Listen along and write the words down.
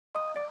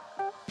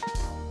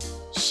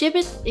Ship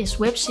It is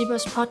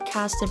WebZipper's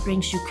podcast that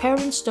brings you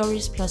current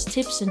stories plus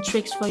tips and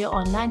tricks for your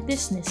online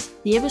business.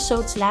 The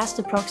episodes last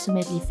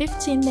approximately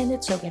 15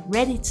 minutes, so get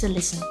ready to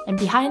listen. And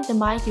behind the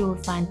mic you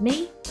will find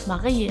me,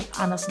 Marie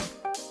Andersen.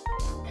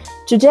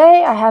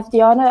 Today I have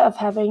the honor of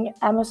having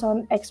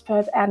Amazon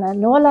expert Anna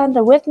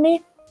Norlander with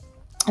me.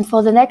 And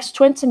for the next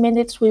 20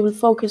 minutes we will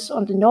focus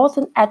on the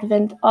northern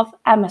advent of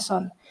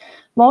Amazon,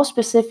 more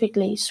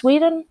specifically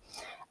Sweden,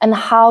 and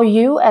how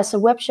you as a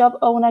webshop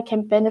owner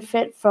can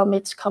benefit from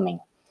its coming.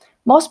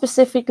 More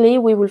specifically,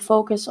 we will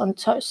focus on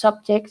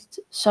subjects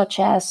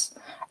such as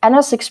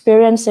Anna's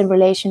experience in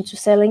relation to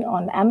selling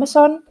on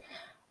Amazon,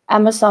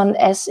 Amazon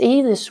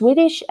SE, the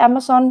Swedish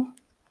Amazon,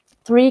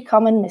 3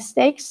 common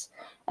mistakes,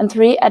 and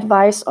 3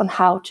 advice on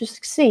how to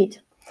succeed.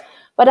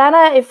 But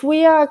Anna, if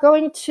we are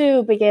going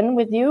to begin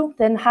with you,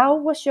 then how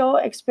was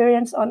your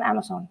experience on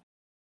Amazon?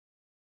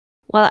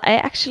 Well, I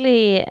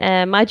actually,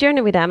 my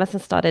journey with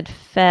Amazon started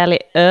fairly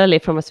early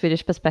from a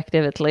Swedish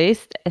perspective, at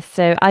least.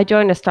 So I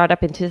joined a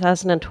startup in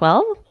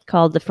 2012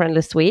 called The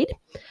Friendly Swede,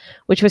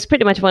 which was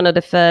pretty much one of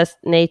the first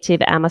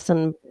native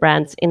Amazon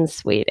brands in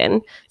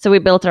Sweden. So we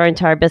built our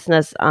entire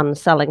business on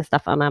selling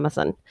stuff on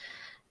Amazon.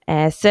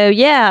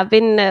 I've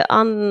been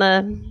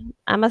on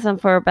Amazon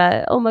for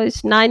about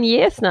almost 9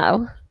 years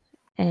now.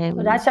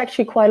 Well, that's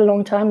actually quite a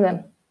long time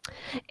then.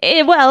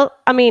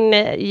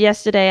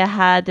 Yesterday I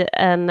had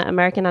an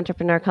American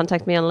entrepreneur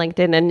contact me on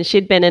LinkedIn, and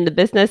she'd been in the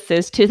business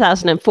since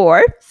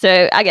 2004.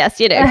 So I guess,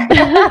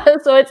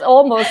 So it's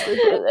almost.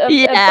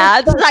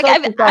 It's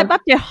like I'm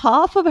up to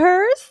half of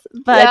hers,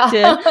 but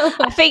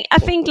I think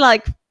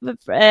like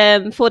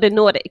for the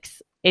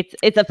Nordics,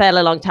 it's a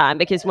fairly long time,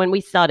 because when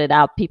we started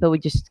out, people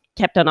would just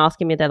kept on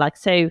asking me, they're like,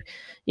 so,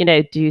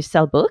 do you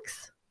sell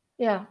books?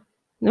 Yeah.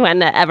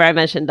 Whenever I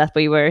mentioned that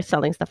we were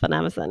selling stuff on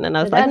Amazon, and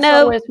I was like,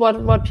 no. That's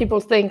always what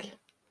people think.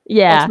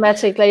 Yeah.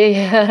 Automatically.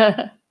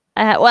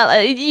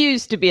 It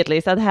used to be, at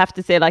least. I'd have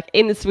to say, like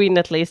in Sweden,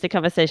 at least, the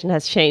conversation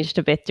has changed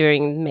a bit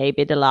during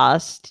maybe the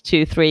last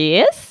 2-3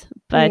 years.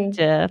 But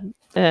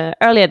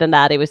earlier than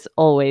that, it was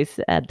always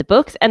the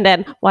books. And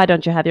then, why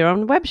don't you have your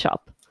own web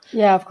shop?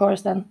 Yeah, of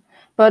course, then.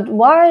 But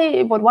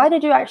why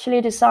did you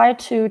actually decide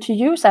to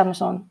use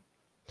Amazon?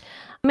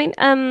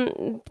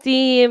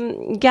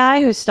 The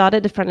guy who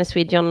started The Friendly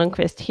Swede, John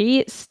Lundqvist,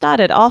 he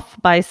started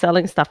off by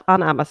selling stuff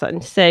on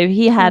Amazon. So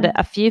he had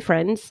a few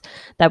friends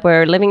that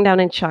were living down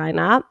in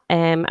China,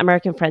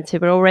 American friends who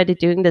were already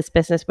doing this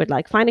business with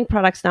like finding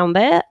products down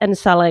there and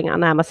selling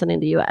on Amazon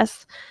in the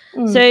US.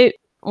 So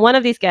one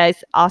of these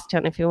guys asked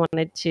John if he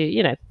wanted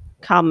to,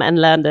 come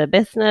and learn the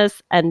business.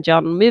 And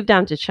John moved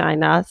down to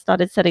China,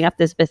 started setting up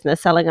this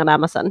business, selling on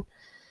Amazon.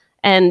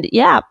 And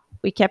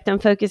we kept on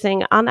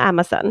focusing on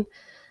Amazon.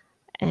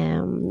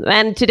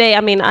 And today,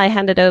 I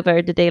handed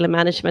over the daily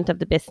management of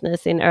the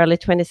business in early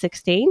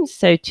 2016.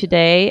 So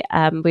today,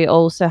 we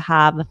also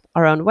have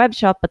our own web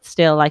shop, but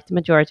still, like the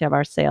majority of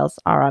our sales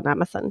are on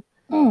Amazon.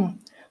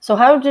 So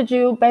how did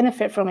you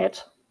benefit from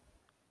it?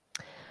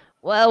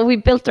 Well, we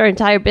built our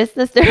entire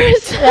business there.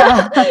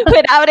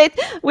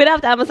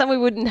 Without Amazon, we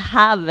wouldn't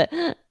have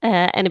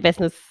any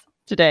business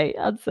today,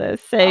 I'd say.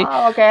 So,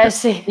 okay, I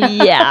see.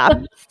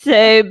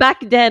 So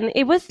back then,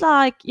 it was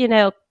like,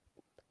 it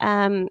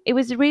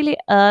was really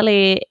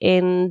early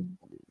in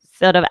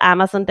sort of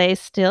Amazon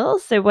days still.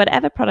 So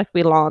whatever product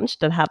we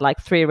launched that had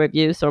like 3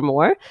 reviews or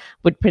more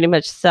would pretty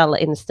much sell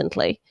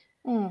instantly.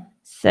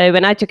 So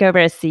when I took over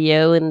as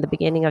CEO in the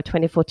beginning of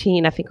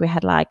 2014, I think we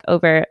had like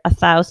over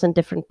 1,000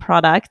 different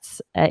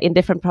products in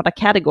different product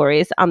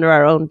categories under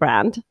our own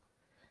brand.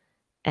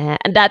 And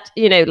that,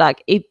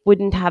 it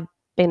wouldn't have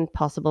been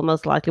possible,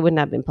 most likely wouldn't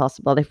have been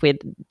possible if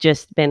we'd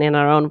just been in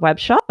our own web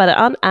shop. But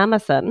on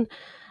Amazon,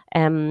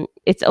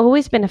 it's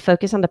always been a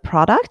focus on the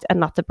product and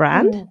not the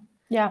brand.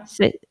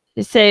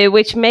 So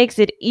which makes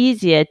it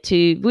easier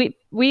to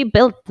we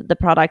built the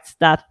products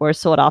that were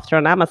sought after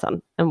on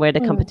Amazon and where the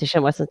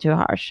competition wasn't too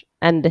harsh,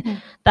 and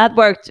that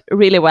worked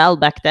really well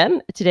back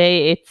then.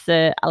 Today it's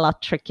a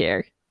lot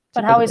trickier.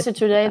 But how is it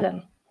today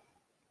then?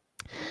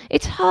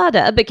 It's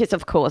harder because,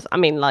 of course,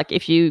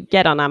 if you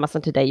get on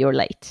Amazon today, you're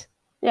late.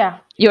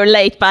 You're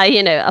late by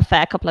a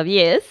fair couple of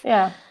years.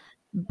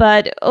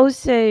 But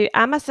also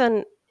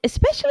Amazon,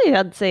 especially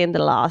I'd say in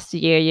the last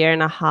year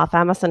and a half,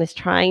 Amazon is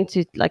trying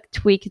to like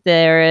tweak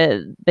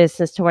their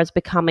business towards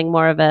becoming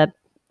more of a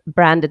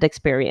branded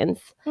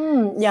experience.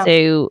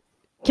 So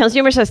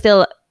consumers are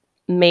still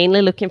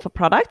mainly looking for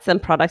products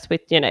and products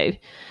with,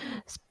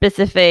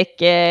 specific,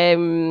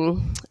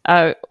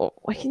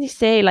 what can you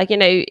say? Like,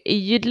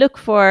 you'd look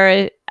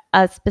for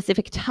a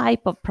specific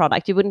type of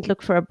product. You wouldn't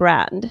look for a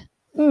brand.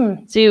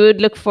 So you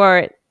would look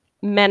for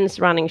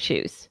men's running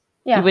shoes.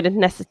 You wouldn't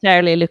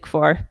necessarily look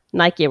for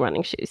Nike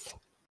running shoes.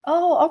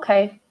 Oh,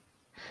 okay.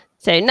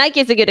 So Nike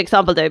is a good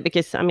example, though,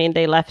 because,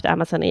 they left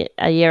Amazon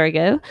a year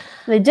ago.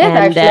 They did,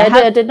 actually.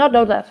 I did not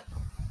know that.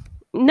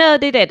 No,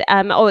 they did.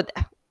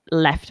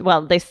 Left.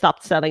 Well, they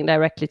stopped selling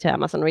directly to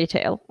Amazon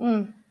retail.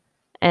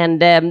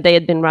 And they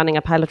had been running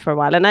a pilot for a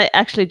while. And I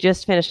actually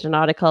just finished an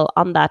article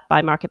on that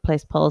by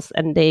Marketplace Pulse,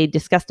 and they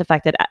discussed the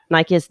fact that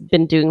Nike has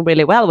been doing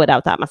really well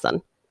without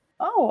Amazon.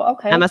 Oh,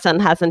 okay. Amazon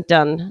hasn't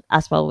done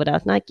as well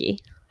without Nike.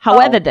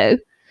 However, though,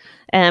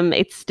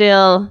 it's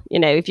still,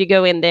 if you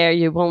go in there,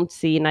 you won't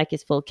see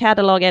Nike's full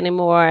catalog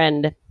anymore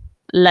and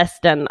less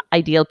than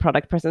ideal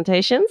product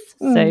presentations.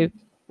 So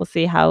we'll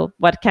see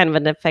what kind of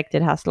an effect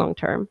it has long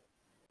term.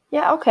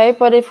 Yeah, okay.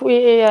 But if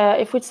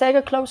we take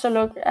a closer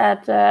look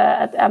at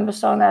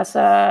Amazon as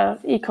a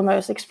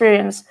e-commerce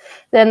experience,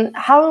 then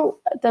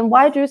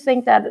why do you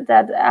think that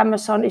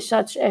Amazon is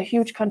such a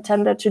huge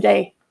contender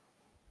today?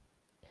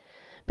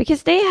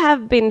 Because they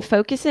have been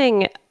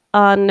focusing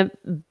on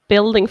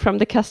building from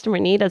the customer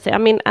need. I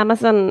mean,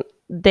 Amazon,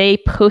 they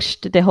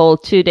pushed the whole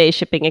 2-day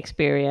shipping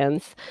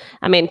experience.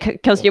 I mean,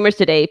 consumers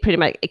today pretty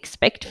much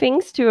expect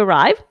things to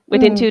arrive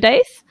within 2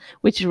 days,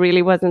 which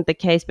really wasn't the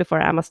case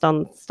before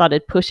Amazon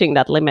started pushing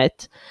that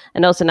limit.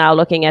 And also now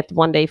looking at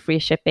 1-day free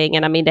shipping.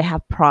 And I mean, they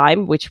have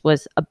Prime, which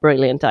was a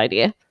brilliant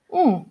idea.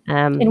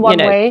 In what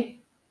way?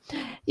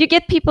 You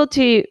get people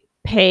to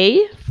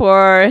pay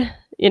for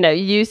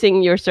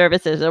using your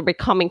services or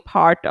becoming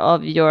part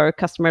of your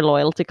customer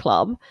loyalty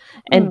club.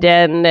 And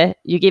then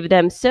you give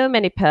them so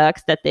many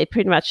perks that they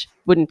pretty much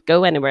wouldn't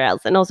go anywhere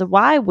else. And also,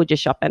 why would you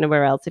shop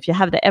anywhere else if you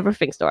have the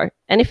Everything store?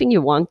 Anything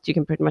you want, you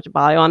can pretty much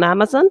buy on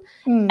Amazon.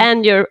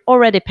 And you're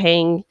already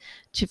paying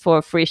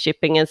for free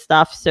shipping and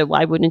stuff. So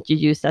why wouldn't you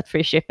use that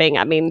free shipping?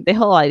 I mean, the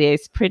whole idea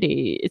is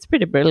pretty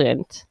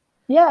brilliant.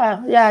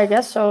 Yeah, I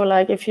guess so.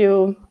 Like if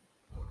you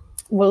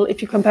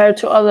compare it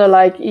to other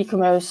like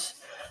e-commerce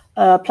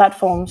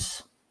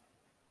platforms,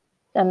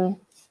 then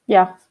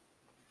yeah.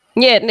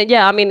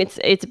 I mean,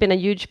 it's been a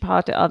huge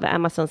part of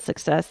Amazon's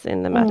success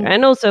in the matter.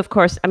 And also, of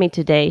course, I mean,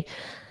 today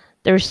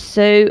they're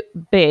so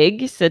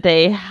big, so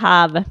they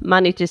have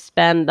money to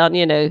spend on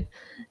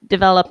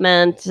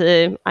development,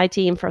 IT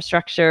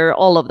infrastructure,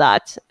 all of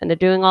that, and they're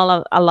doing a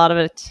lot of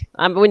it.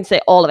 I wouldn't say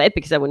all of it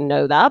because I wouldn't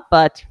know that,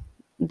 but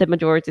the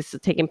majority is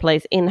taking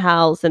place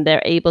in-house, and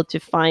they're able to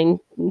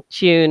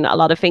fine-tune a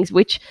lot of things,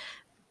 which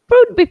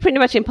would be pretty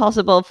much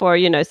impossible for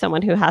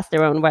someone who has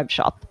their own web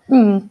shop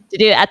to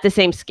do at the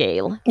same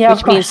scale,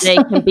 which means they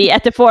can be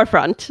at the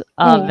forefront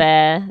of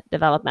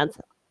development.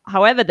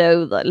 However,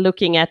 though,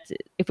 looking at,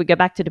 if we go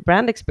back to the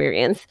brand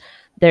experience,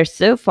 they're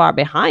so far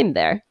behind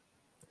there.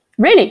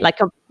 Really?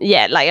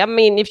 I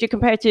mean, if you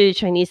compare to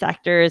Chinese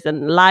actors,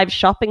 and live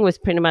shopping was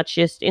pretty much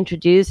just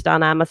introduced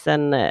on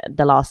Amazon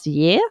the last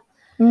year,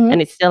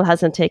 and it still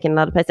hasn't taken a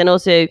lot of place. And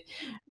also,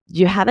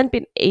 you haven't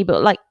been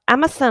able,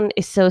 Amazon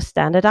is so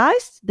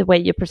standardized the way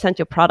you present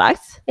your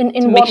products.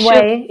 In what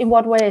way? In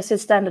what way is it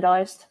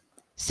standardized?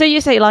 So you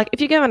say, if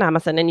you go on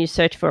Amazon and you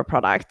search for a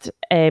product,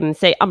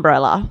 say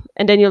umbrella,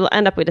 and then you'll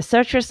end up with a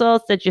search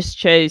results that just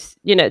shows,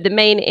 the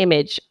main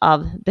image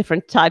of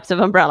different types of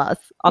umbrellas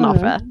on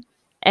offer.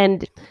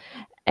 And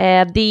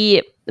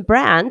the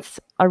brands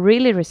are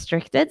really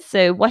restricted.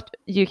 So what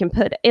you can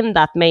put in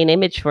that main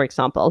image, for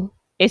example,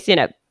 is,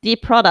 the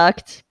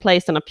product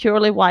placed on a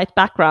purely white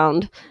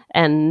background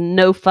and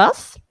no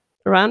fuss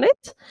around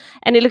it.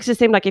 And it looks the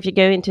same like if you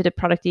go into the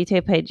product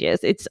detail pages.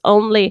 It's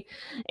only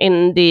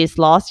in these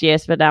last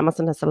years that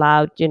Amazon has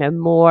allowed,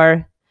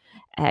 more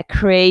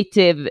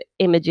creative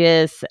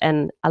images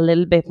and a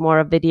little bit more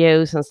of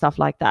videos and stuff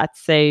like that.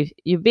 So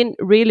you've been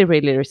really,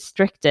 really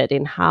restricted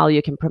in how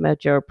you can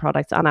promote your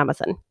products on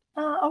Amazon.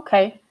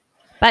 Okay.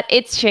 But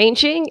it's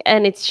changing,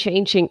 and it's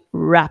changing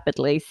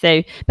rapidly.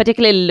 So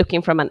particularly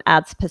looking from an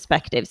ads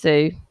perspective.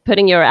 So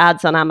putting your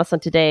ads on Amazon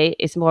today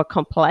is more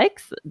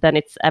complex than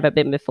it's ever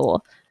been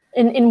before.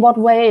 In what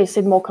way is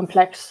it more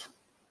complex?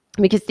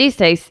 Because these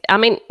days, I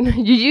mean,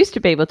 you used to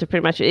be able to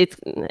pretty much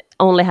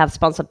only have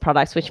sponsored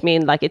products, which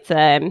means it's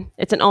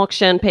an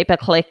auction,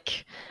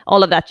 pay-per-click,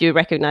 all of that you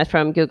recognize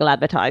from Google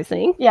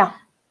advertising. Yeah.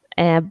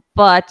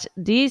 But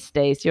these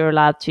days, you're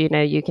allowed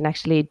to, you can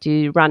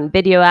actually run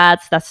video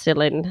ads. That's still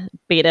in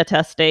beta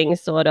testing,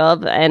 sort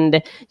of.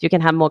 And you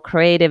can have more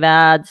creative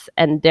ads.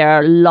 And there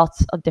are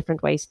lots of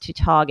different ways to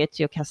target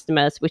your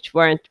customers, which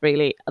weren't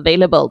really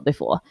available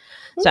before.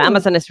 So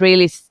Amazon has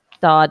really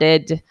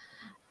started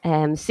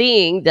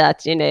seeing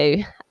that,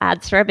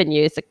 ads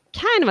revenue is a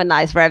kind of a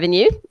nice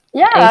revenue.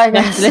 Yeah, I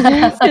guess.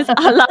 Because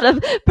a lot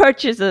of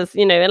purchases,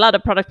 a lot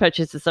of product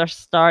purchases are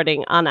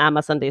starting on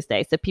Amazon these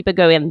days. So people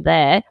go in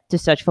there to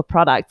search for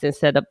products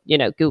instead of,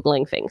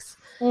 Googling things.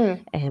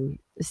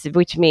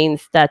 Which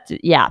means that,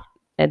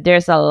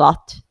 there's a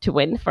lot to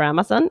win for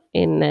Amazon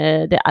in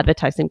the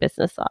advertising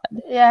business side.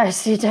 Yeah, I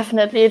see,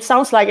 definitely. It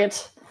sounds like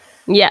it.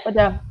 Yeah.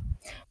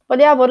 But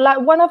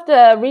one of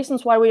the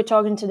reasons why we're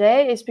talking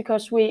today is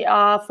because we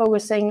are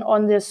focusing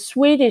on the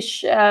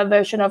Swedish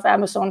version of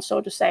Amazon,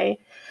 so to say.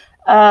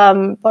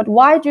 But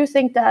why do you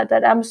think that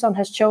Amazon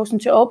has chosen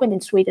to open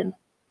in Sweden?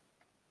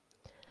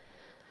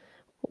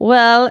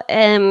 Well,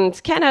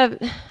 it's kind of,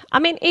 I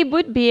mean, it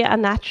would be a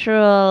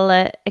natural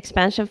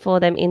expansion for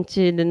them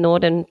into the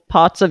northern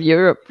parts of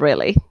Europe,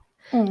 really.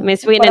 I mean,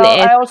 Sweden. But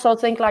I also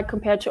think,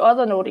 compared to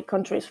other Nordic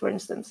countries, for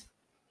instance.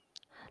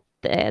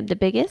 the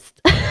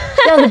biggest.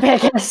 Yeah, the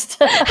biggest.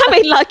 I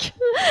mean, like,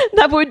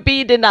 that would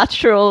be the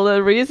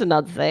natural reason,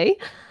 I'd say.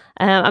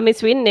 I mean,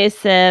 Sweden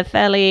is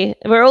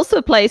we're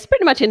also placed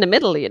pretty much in the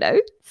middle, you know,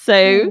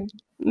 so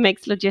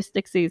makes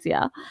logistics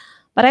easier.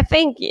 But I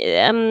think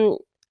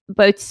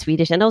both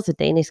Swedish and also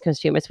Danish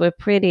consumers were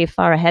pretty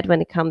far ahead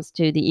when it comes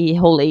to the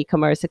whole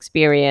e-commerce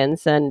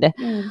experience. And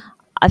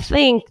I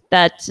think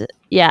that,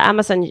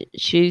 Amazon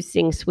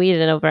choosing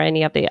Sweden over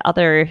any of the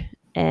other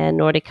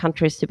Nordic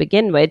countries to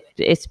begin with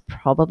is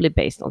probably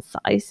based on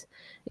size.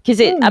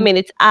 Because I mean,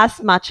 it's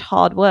as much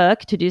hard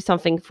work to do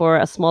something for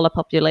a smaller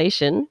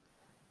population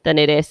than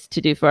it is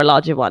to do for a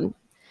larger one.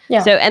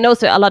 Yeah. So, and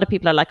also a lot of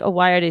people are like, oh,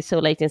 why are they so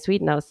late in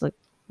Sweden? I was like,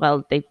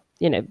 well, they've,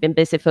 been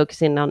busy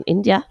focusing on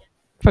India,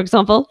 for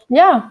example.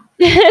 Yeah.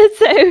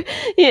 So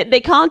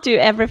they can't do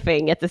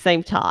everything at the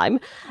same time.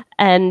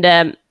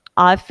 And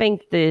I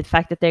think the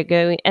fact that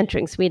they're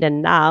entering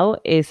Sweden now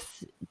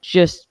is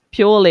just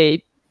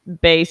purely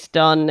based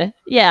on,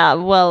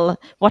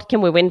 what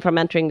can we win from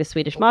entering the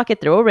Swedish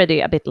market? They're already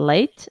a bit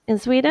late in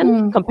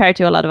Sweden compared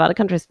to a lot of other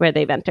countries where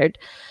they've entered.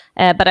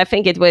 But I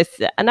think it was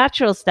a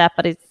natural step,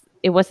 but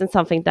it wasn't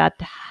something that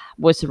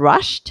was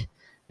rushed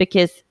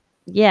because,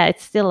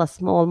 it's still a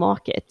small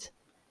market.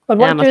 But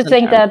what do you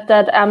think that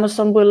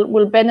Amazon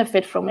will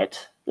benefit from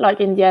it,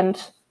 like in the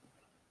end?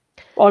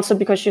 Also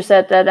because you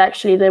said that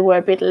actually they were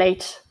a bit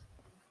late.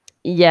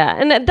 Yeah,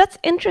 and that's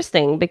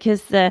interesting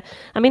because, I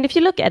mean, if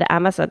you look at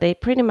Amazon, they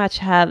pretty much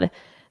have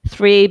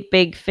 3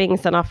 big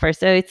things on offer.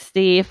 So it's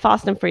the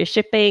fast and free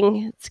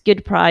shipping, it's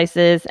good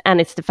prices, and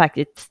it's the fact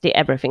it's the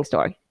everything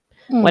store.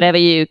 Whatever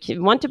you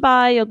want to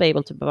buy, you'll be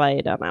able to buy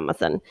it on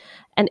Amazon.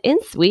 And in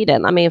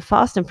Sweden, I mean,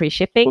 fast and free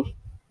shipping,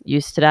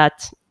 used to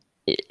that.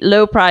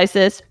 Low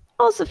prices,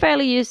 also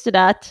fairly used to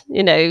that.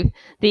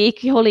 The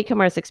whole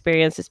e-commerce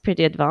experience is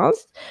pretty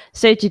advanced.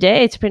 So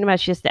today it's pretty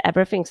much just the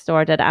everything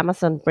store that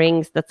Amazon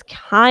brings that's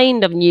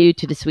kind of new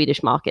to the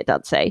Swedish market,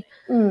 I'd say.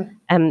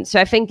 So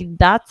I think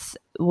that's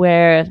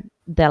where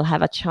they'll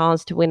have a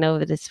chance to win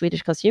over the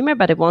Swedish consumer,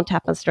 but it won't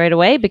happen straight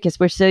away because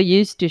we're so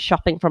used to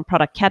shopping from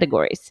product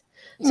categories.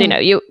 So,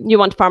 you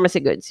want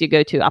pharmacy goods, you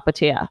go to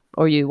Apotea,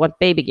 or you want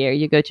baby gear,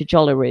 you go to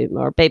Jolly Room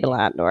or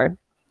Babyland, or,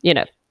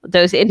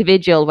 those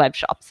individual web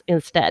shops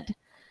instead.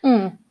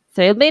 So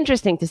it'll be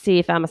interesting to see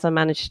if Amazon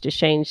managed to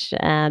change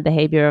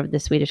behavior of the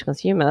Swedish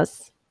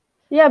consumers.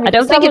 Yeah, I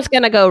don't think it's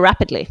going to go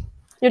rapidly.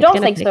 You don't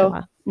think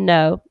so?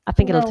 No, I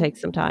think it'll take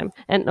some time.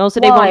 And also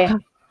they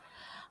won't.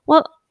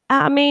 Well,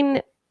 I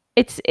mean,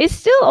 it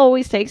still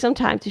always takes some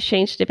time to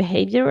change the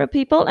behavior of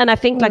people. And I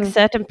think like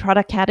certain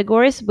product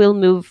categories will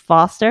move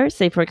faster.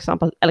 Say, for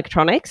example,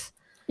 electronics.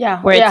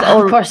 Yeah, where it's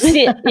of course.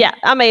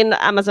 I mean,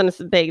 Amazon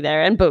is big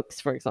there, and books,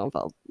 for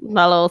example.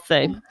 I'll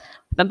also,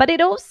 but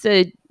it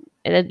also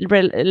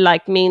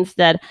means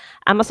that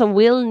Amazon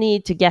will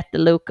need to get the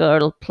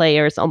local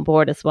players on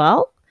board as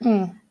well.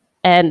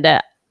 And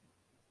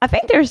I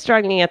think they're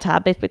struggling a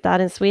tad bit with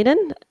that in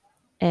Sweden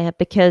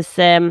because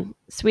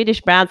Swedish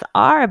brands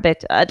are a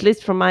bit, at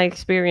least from my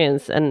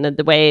experience and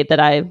the way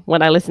that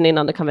when I listen in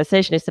on the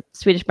conversation, is that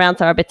Swedish brands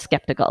are a bit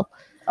skeptical.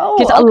 Oh,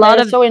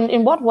 okay. So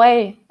in what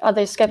way are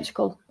they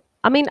skeptical?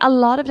 I mean, a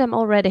lot of them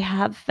already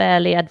have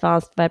fairly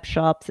advanced web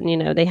shops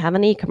and, they have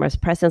an e-commerce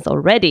presence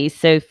already.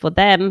 So for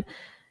them,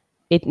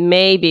 it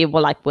may be,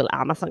 will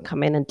Amazon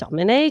come in and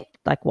dominate?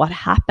 Like, what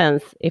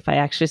happens if I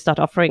actually start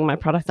offering my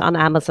products on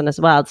Amazon as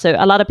well? So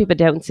a lot of people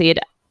don't see it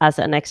as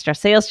an extra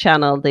sales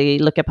channel. They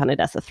look upon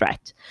it as a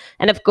threat.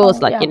 And of course,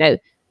 the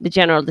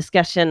general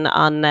discussion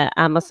on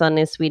Amazon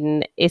in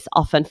Sweden is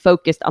often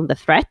focused on the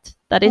threat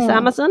that is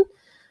Amazon.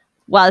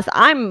 Whilst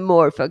I'm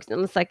more focused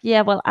on, it's like,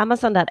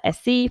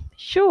 Amazon.se,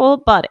 sure,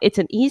 but it's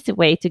an easy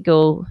way to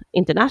go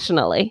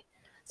internationally.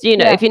 So,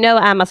 if you know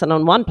Amazon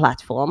on one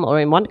platform or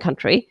in one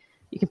country,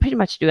 you can pretty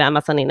much do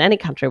Amazon in any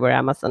country where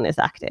Amazon is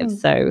active.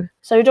 So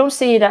you don't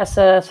see it as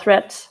a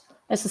threat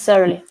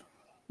necessarily?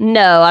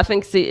 No, I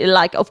think,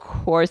 of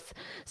course,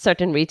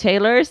 certain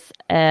retailers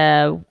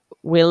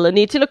will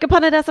need to look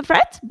upon it as a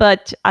threat.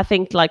 But I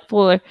think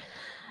for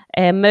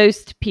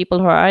most people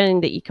who are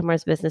in the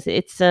e-commerce business,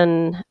 it's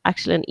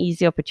actually an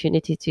easy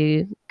opportunity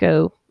to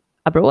go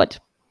abroad.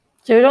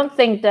 So you don't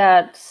think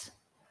that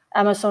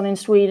Amazon in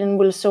Sweden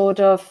will sort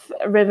of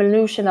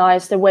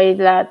revolutionize the way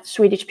that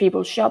Swedish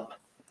people shop?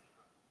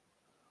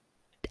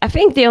 I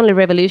think the only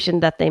revolution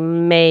that they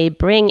may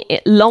bring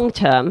long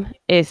term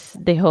is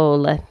the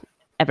whole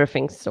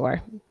everything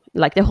store,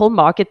 like the whole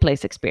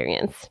marketplace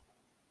experience.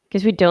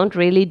 Because we don't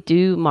really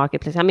do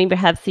marketplace. I mean, we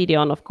have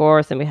CDON, of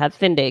course, and we have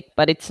Fyndiq,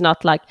 but it's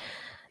not like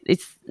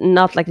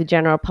the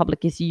general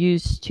public is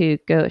used to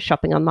go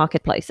shopping on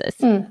marketplaces.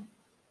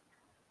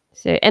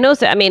 So, and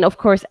also, I mean, of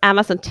course,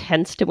 Amazon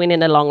tends to win in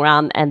the long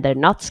run, and they're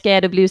not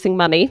scared of losing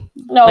money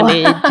when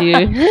they do.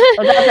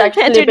 But that's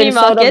actually been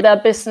sort of their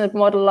business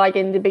model, like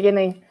in the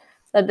beginning,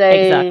 that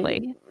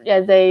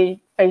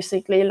they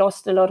basically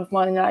lost a lot of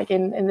money, like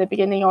in the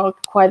beginning, or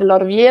quite a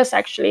lot of years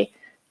actually.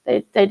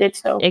 They did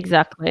so.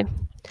 Exactly.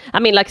 I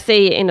mean, like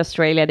say in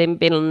Australia, they've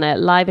been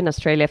live in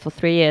Australia for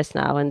 3 years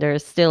now, and they're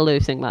still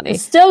losing money.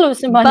 It's still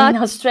losing money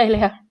in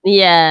Australia.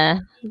 Yeah,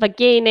 but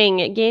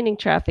gaining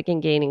traffic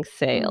and gaining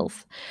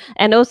sales.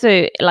 And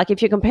also, like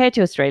if you compare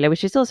to Australia,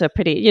 which is also a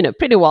pretty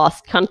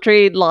vast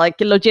country, like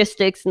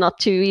logistics not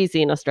too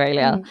easy in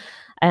Australia.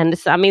 And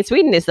I mean,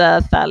 Sweden is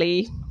a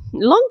fairly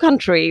long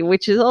country,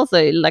 which is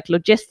also like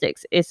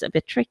logistics is a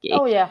bit tricky.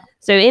 Oh yeah.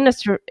 So in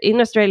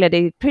Australia,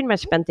 they pretty much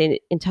spent the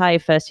entire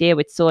first year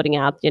with sorting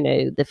out,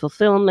 the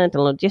fulfillment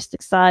and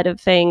logistics side of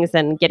things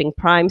and getting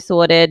Prime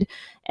sorted.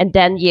 And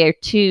then year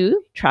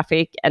 2,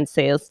 traffic and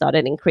sales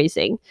started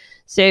increasing.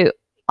 So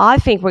I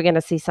think we're going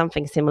to see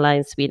something similar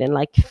in Sweden,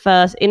 like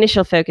first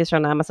initial focus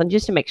on Amazon,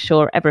 just to make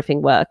sure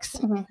everything works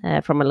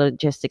from a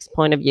logistics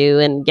point of view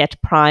and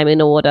get Prime in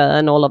order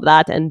and all of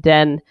that. And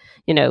then,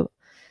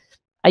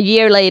 a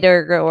year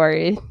later,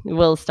 or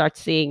we'll start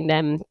seeing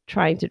them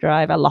trying to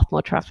drive a lot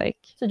more traffic.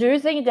 So do you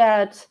think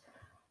that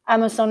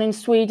Amazon in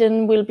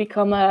Sweden will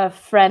become a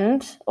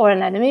friend or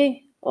an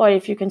enemy? Or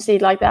if you can see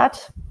it like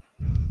that?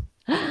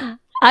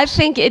 I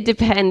think it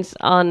depends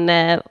on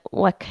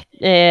what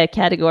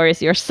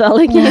categories you're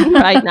selling in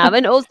right now.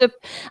 And also,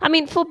 I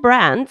mean, for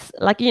brands,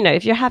 like,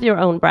 if you have your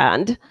own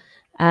brand,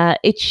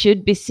 it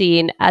should be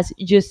seen as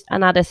just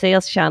another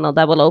sales channel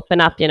that will open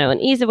up, an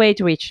easy way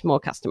to reach more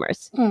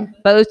customers,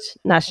 both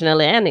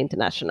nationally and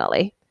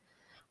internationally.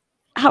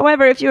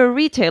 However, if you're a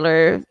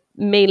retailer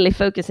mainly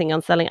focusing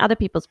on selling other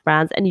people's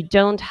brands and you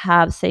don't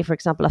have, say, for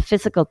example, a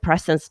physical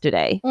presence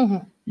today,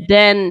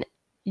 then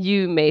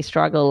you may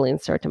struggle in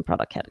certain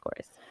product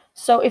categories.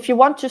 So if you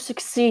want to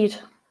succeed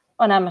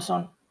on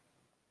Amazon,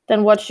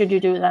 then what should you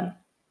do then?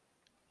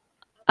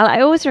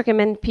 I always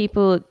recommend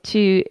people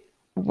to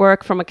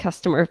work from a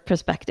customer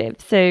perspective.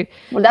 So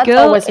that's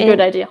always a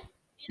good idea.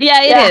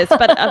 Yeah, it is.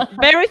 But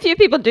very few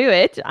people do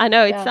it. I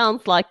know it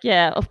sounds like,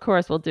 of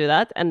course we'll do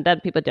that. And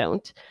then people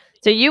don't.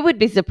 So you would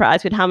be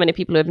surprised with how many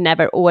people who have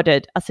never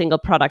ordered a single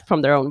product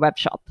from their own web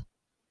shop.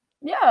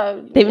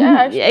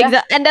 Exactly.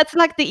 And that's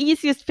like the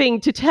easiest thing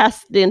to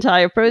test the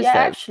entire process.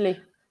 Yeah, actually.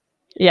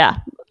 Yeah,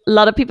 a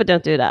lot of people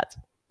don't do that.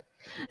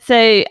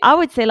 So I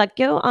would say, like,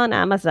 go on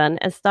Amazon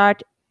and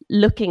start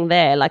looking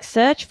there, like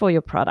search for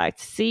your product,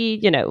 see,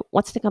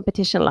 what's the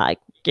competition like?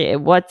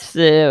 What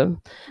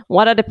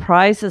are the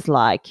prices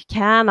like?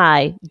 Can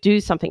I do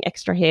something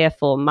extra here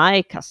for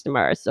my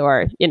customers?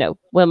 Or,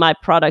 will my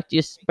product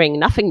just bring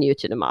nothing new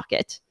to the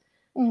market?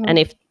 And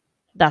if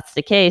that's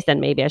the case, then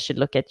maybe I should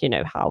look at,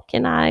 how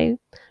can I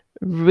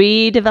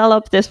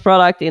redevelop this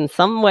product in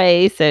some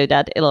way so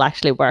that it'll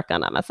actually work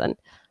on Amazon?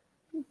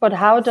 But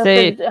how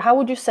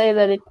would you say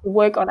that it will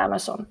work on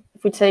Amazon?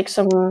 If we take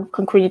some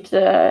concrete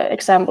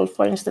example,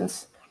 for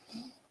instance.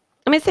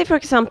 I mean, say, for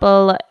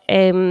example,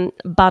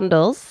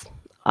 bundles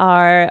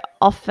are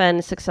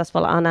often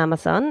successful on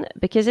Amazon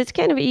because it's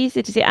kind of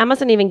easy to see.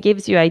 Amazon even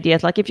gives you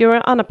ideas. Like if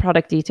you're on a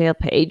product detail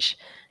page,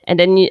 and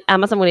then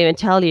Amazon will even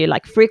tell you,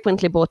 like,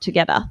 frequently bought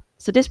together.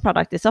 So this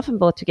product is often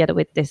bought together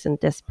with this and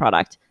this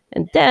product.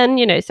 And then,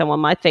 someone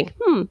might think,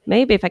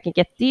 maybe if I can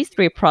get these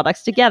 3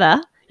 products together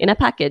in a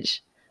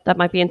package, that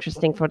might be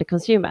interesting for the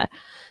consumer.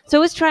 So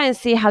always try and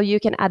see how you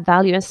can add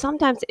value. And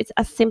sometimes it's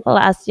as simple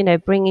as,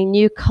 bringing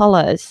new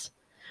colors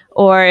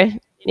or,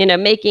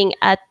 making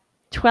a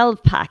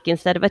 12-pack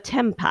instead of a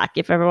 10-pack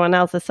if everyone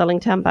else is selling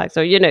 10 packs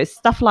or,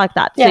 stuff like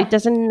that. Yeah. So it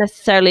doesn't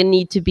necessarily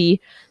need to be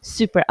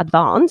super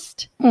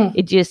advanced.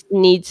 It just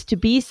needs to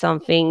be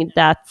something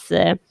that's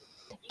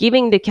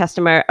giving the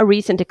customer a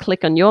reason to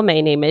click on your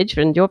main image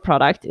and your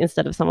product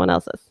instead of someone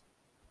else's.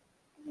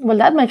 Well,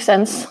 that makes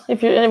sense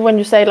when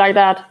you say it like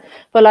that.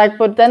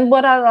 But then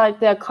what are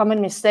the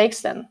common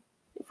mistakes then?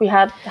 If we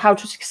had how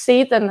to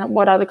succeed, then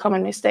what are the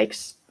common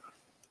mistakes?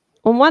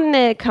 Well,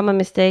 one common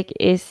mistake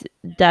is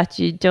that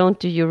you don't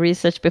do your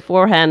research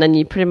beforehand and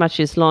you pretty much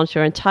just launch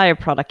your entire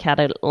product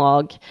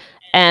catalog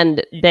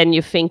and then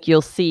you think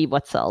you'll see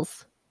what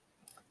sells.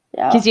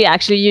 Because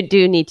you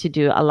do need to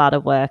do a lot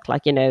of work.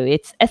 Like,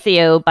 it's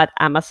SEO, but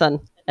Amazon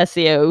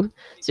SEO.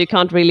 So you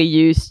can't really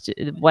use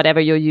whatever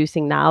you're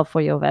using now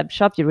for your web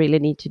shop. You really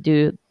need to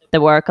do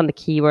the work on the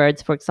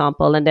keywords, for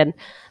example, and then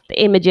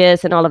the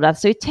images and all of that.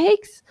 So it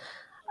takes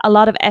a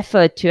lot of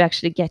effort to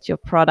actually get your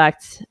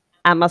products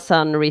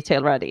Amazon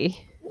retail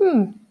ready.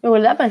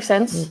 Well, that makes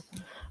sense.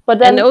 But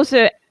then, and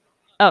also,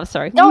 oh,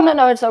 sorry.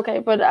 No, it's okay.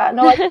 But I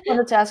just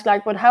wanted to ask,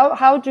 but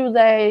how do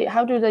they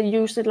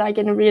use it,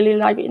 in a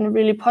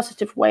really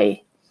positive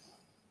way?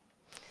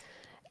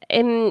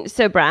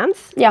 So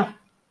brands. Yeah.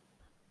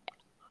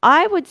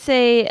 I would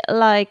say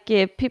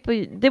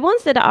people, the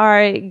ones that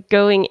are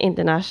going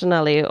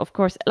internationally, of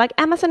course, like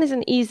Amazon is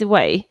an easy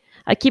way.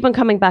 I keep on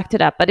coming back to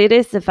that, but it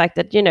is the fact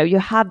that, you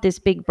have this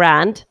big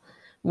brand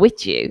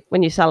with you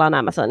when you sell on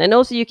Amazon. And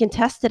also you can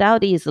test it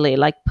out easily,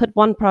 like put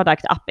one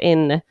product up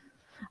in,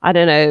 I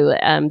don't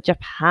know,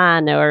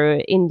 Japan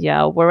or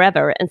India or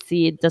wherever and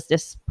see, does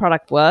this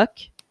product work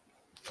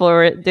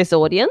for this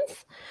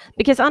audience?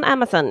 Because on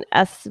Amazon,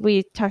 as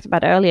we talked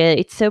about earlier,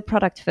 it's so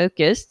product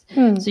focused.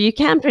 So you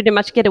can pretty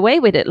much get away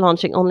with it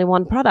launching only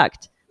one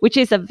product, which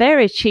is a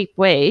very cheap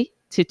way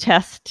to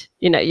test,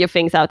 your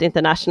things out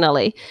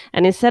internationally.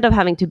 And instead of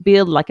having to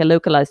build like a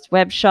localized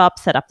web shop,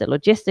 set up the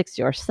logistics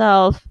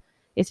yourself,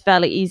 it's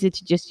fairly easy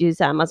to just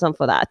use Amazon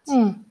for that.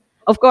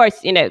 Of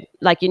course,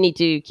 like you need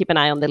to keep an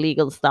eye on the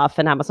legal stuff,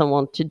 and Amazon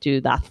want to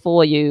do that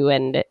for you.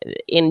 And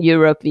in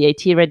Europe,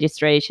 VAT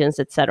registrations,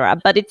 etc.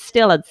 But it's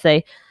still, I'd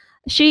say,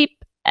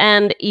 cheap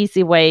and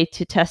easy way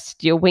to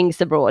test your wings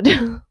abroad.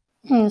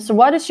 So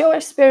what is your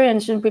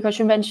experience, because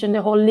you mentioned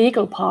the whole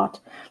legal part,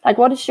 like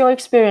what is your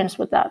experience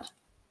with that?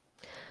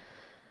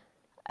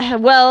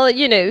 Well,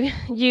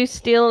 you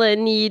still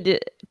need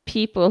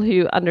people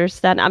who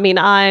understand. I mean,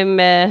 I'm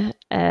a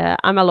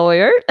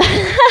lawyer.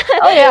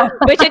 Oh yeah.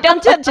 Which I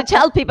don't tend to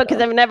tell people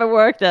because I've never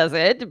worked as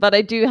it, but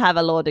I do have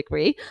a law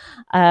degree.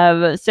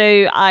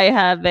 So I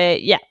have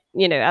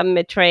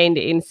I'm trained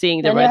in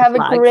seeing the red flags.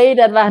 You have a great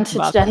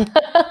advantage then.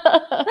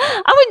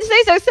 I wouldn't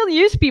say so. I still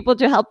use people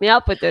to help me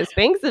out with those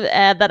things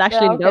that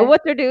actually know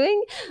what they're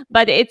doing,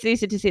 but it's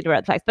easy to see the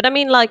red flags. But I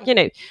mean, like,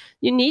 you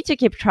need to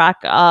keep track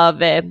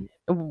of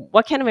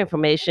what kind of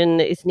information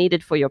is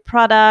needed for your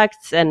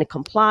products and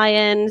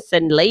compliance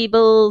and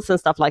labels and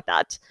stuff like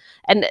that.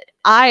 And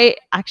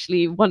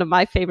one of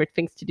my favorite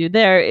things to do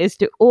there is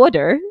to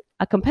order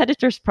a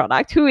competitor's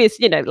product who is,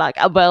 like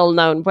a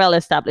well-known,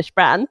 well-established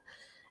brand,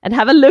 and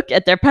have a look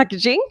at their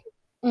packaging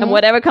and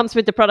whatever comes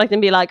with the product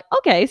and be like,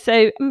 okay,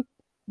 so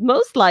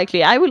most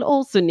likely I will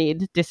also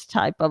need this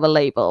type of a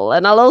label,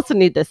 and I'll also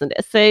need this and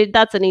this. So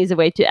that's an easy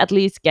way to at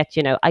least get,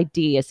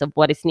 ideas of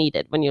what is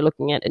needed when you're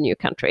looking at a new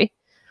country.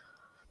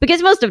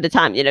 Because most of the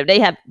time, they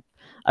have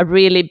a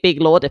really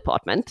big law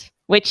department,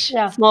 which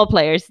small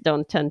players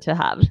don't tend to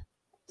have.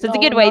 So it's a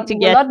good way to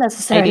get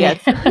ideas.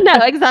 No,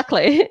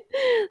 exactly.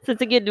 So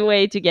it's a good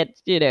way to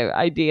get,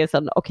 ideas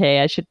on,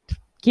 okay, I should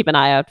keep an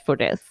eye out for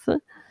this.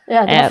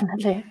 Yeah,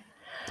 definitely.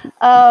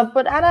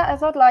 But Anna, I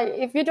thought, like,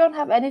 if you don't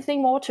have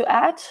anything more to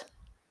add,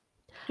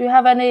 do you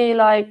have any,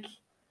 like,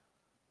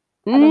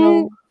 I don't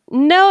know?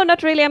 No,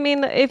 not really. I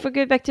mean, if we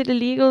go back to the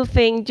legal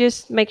thing,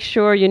 just make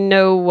sure you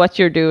know what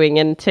you're doing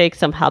and take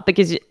some help,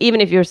 because even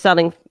if you're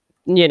selling,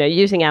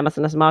 using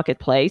Amazon as a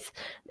marketplace,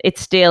 it's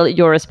still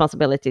your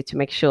responsibility to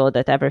make sure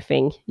that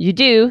everything you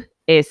do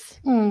is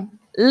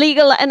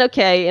legal and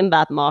okay in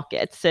that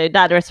market. So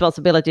that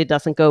responsibility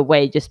doesn't go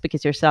away just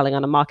because you're selling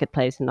on a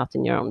marketplace and not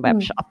in your own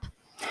web shop.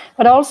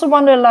 But I also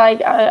wonder,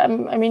 like, I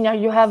mean,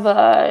 you have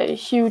a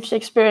huge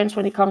experience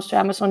when it comes to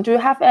Amazon. Do you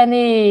have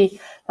any,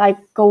 like,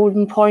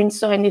 golden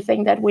points or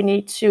anything that we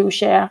need to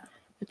share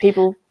with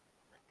people?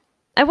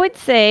 I would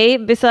say,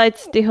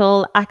 besides the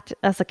whole act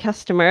as a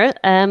customer,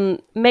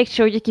 make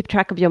sure you keep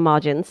track of your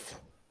margins,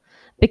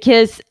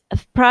 because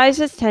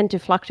prices tend to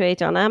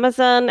fluctuate on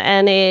Amazon,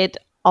 and it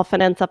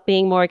often ends up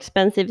being more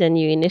expensive than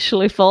you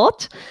initially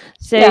thought.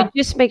 So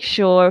just make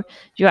sure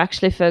you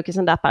actually focus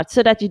on that part,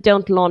 so that you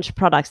don't launch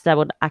products that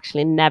would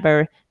actually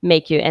never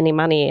make you any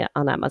money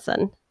on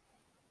Amazon.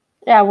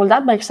 Yeah, well,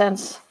 that makes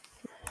sense.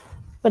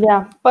 But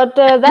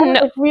then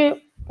if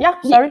we... Yeah,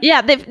 sorry.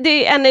 Yeah,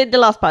 the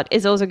last part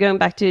is also going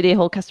back to the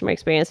whole customer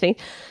experience thing.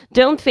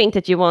 Don't think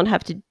that you won't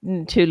have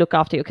to look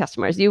after your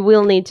customers. You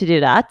will need to do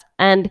that.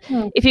 And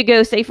if you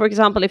go, say, for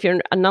example, if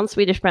you're a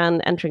non-Swedish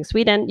brand entering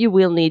Sweden, you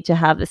will need to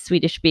have a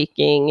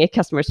Swedish-speaking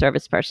customer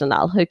service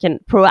personnel who can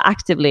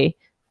proactively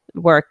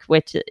work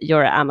with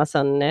your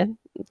Amazon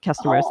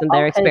customers and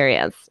their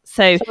experience.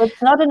 So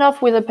it's not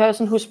enough with a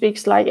person who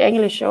speaks like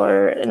English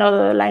or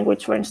another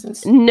language, for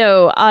instance.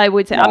 No, I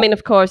would say, I mean,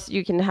 of course,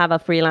 you can have a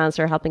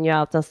freelancer helping you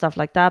out and stuff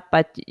like that,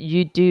 but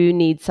you do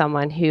need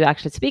someone who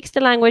actually speaks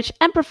the language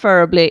and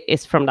preferably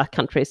is from that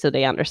country, so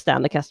they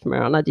understand the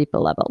customer on a deeper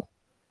level.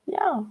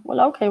 Yeah, well,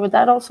 okay, well,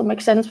 that also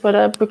makes sense,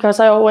 but because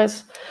I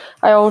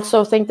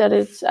also think that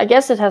I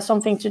guess it has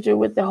something to do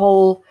with the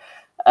whole,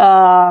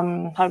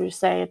 how do you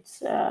say it,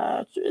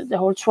 the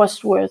whole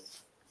trustworthy.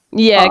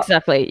 Yeah,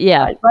 exactly.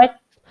 Yeah, right.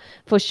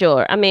 For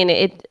sure. I mean,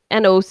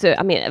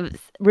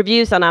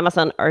 reviews on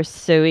Amazon are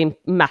so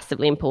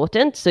massively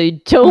important. So you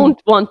don't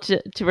want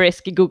to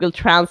risk Google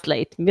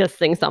Translate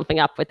messing something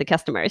up with the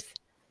customers.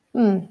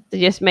 So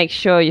just make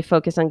sure you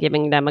focus on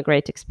giving them a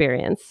great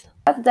experience.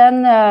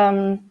 Then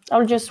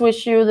I'll just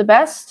wish you the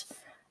best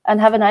and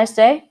have a nice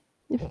day.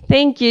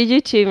 Thank you. You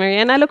too, Maria.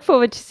 And I look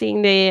forward to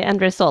seeing the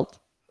end result.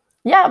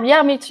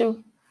 Yeah, me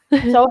too.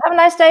 So have a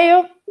nice day,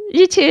 you.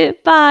 You too.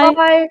 Bye.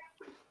 Bye.